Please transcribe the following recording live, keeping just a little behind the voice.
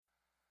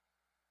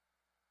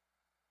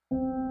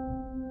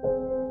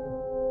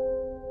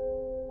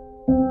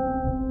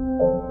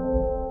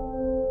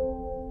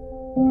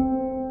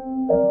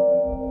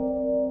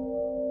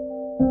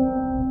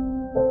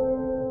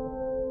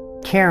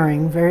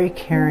caring, very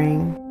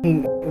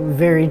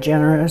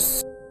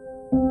generous.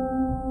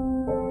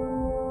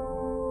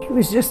 He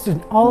was just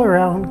an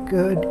all-around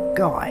good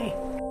guy.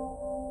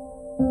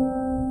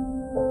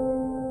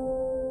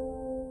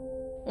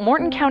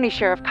 Morton County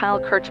Sheriff Kyle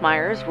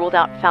Kirchmeyers ruled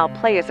out foul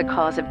play as a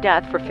cause of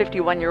death for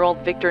 51-year-old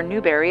Victor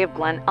Newberry of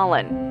Glen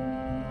Ellen.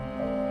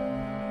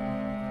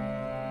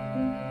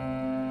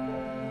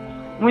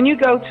 When you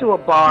go to a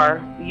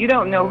bar, you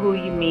don't know who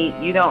you meet,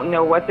 you don't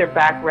know what their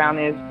background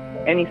is.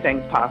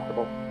 Anything's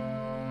possible.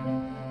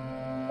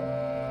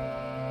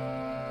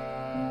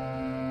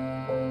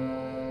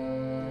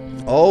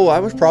 Oh, I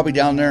was probably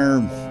down there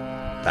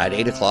at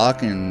 8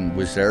 o'clock and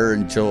was there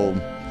until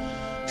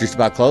just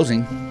about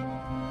closing.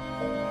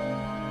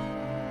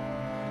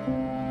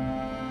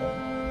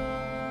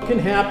 It can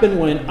happen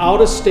when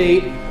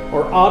out-of-state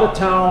or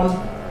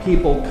out-of-town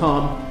people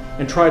come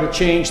and try to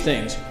change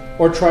things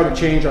or try to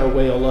change our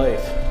way of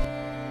life.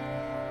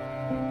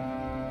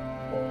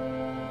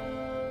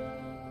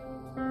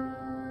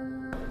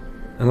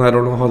 And I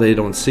don't know how they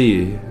don't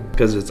see,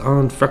 because it's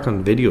on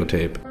frickin'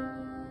 videotape.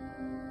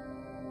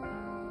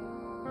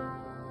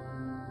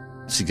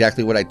 It's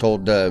exactly what I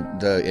told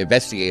the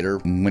investigator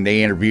when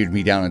they interviewed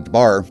me down at the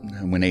bar,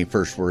 when they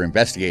first were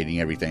investigating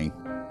everything.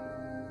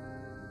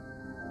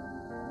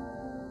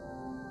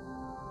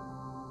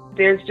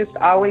 There's just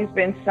always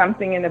been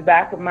something in the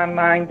back of my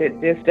mind that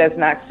this does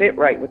not sit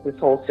right with this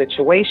whole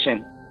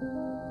situation.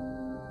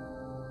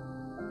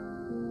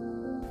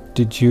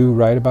 Did you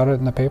write about it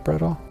in the paper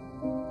at all?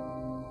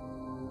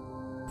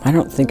 I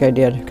don't think I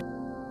did.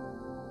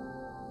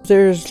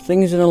 There's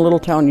things in a little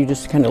town you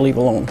just kind of leave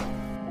alone.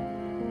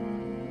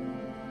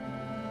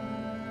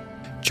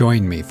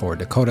 Join me for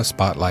Dakota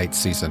Spotlight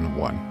Season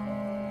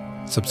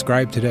 1.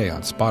 Subscribe today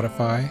on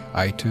Spotify,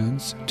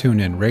 iTunes,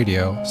 TuneIn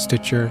Radio,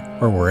 Stitcher,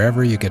 or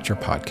wherever you get your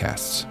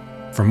podcasts.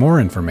 For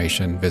more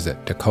information,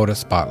 visit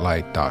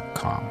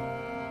dakotaspotlight.com.